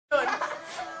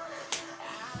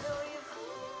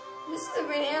This is a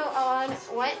video on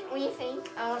what we think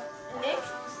of Nick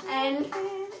and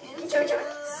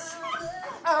Jonas.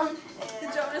 The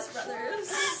Jonas Brothers.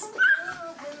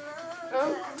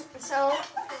 So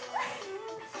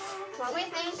what we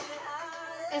think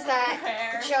is that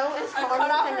Joe is I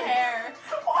cut off her Nick. hair.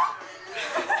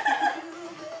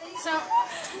 So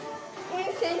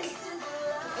we think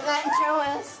that Joe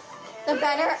is the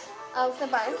better of the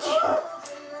bunch.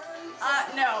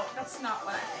 No, that's not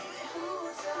what I think.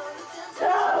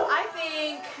 I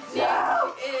think Nick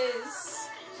is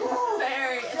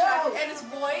very attractive, and his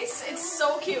voice, it's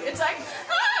so cute. It's like,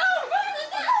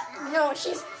 No,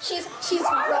 she's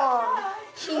wrong.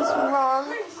 She's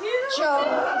wrong.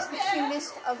 Joe is the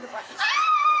cutest of the bunch.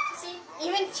 See,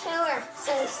 even Taylor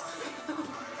says.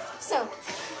 So,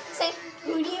 say,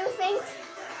 who do you think?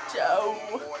 Joe.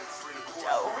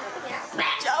 Yeah.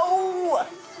 Joe.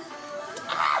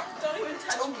 Don't even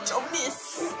touch me.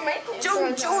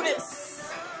 Jonas. Jonas.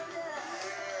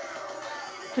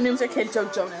 Her name's our kid, Joe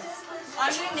Jonas.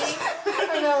 I'm gonna name.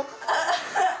 I know.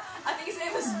 I think his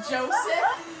name is Joseph.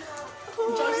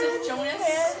 Joseph Jonas.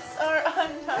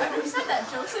 Who said that?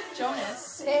 Joseph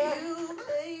Jonas.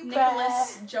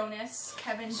 Nicholas Jonas.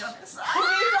 Kevin Jonas. His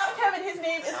name's not Kevin. His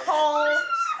name is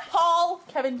Paul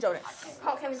Kevin Jonas.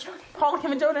 Paul Kevin Jonas. Paul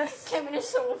Kevin Jonas. Kevin is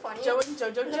so funny.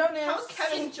 Jojo Jonas. How's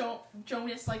Kevin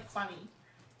Jonas like funny?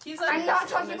 He's like. I'm not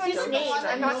talking about his name.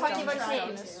 I'm not talking about his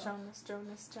name.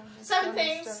 Jonas. 7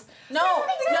 things. No,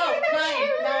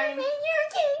 9.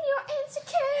 You're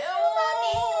insecure. You love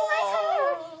me like her.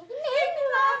 You made me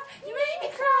laugh. You made me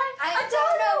cry. I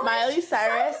don't know. Miley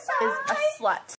Cyrus is a slut.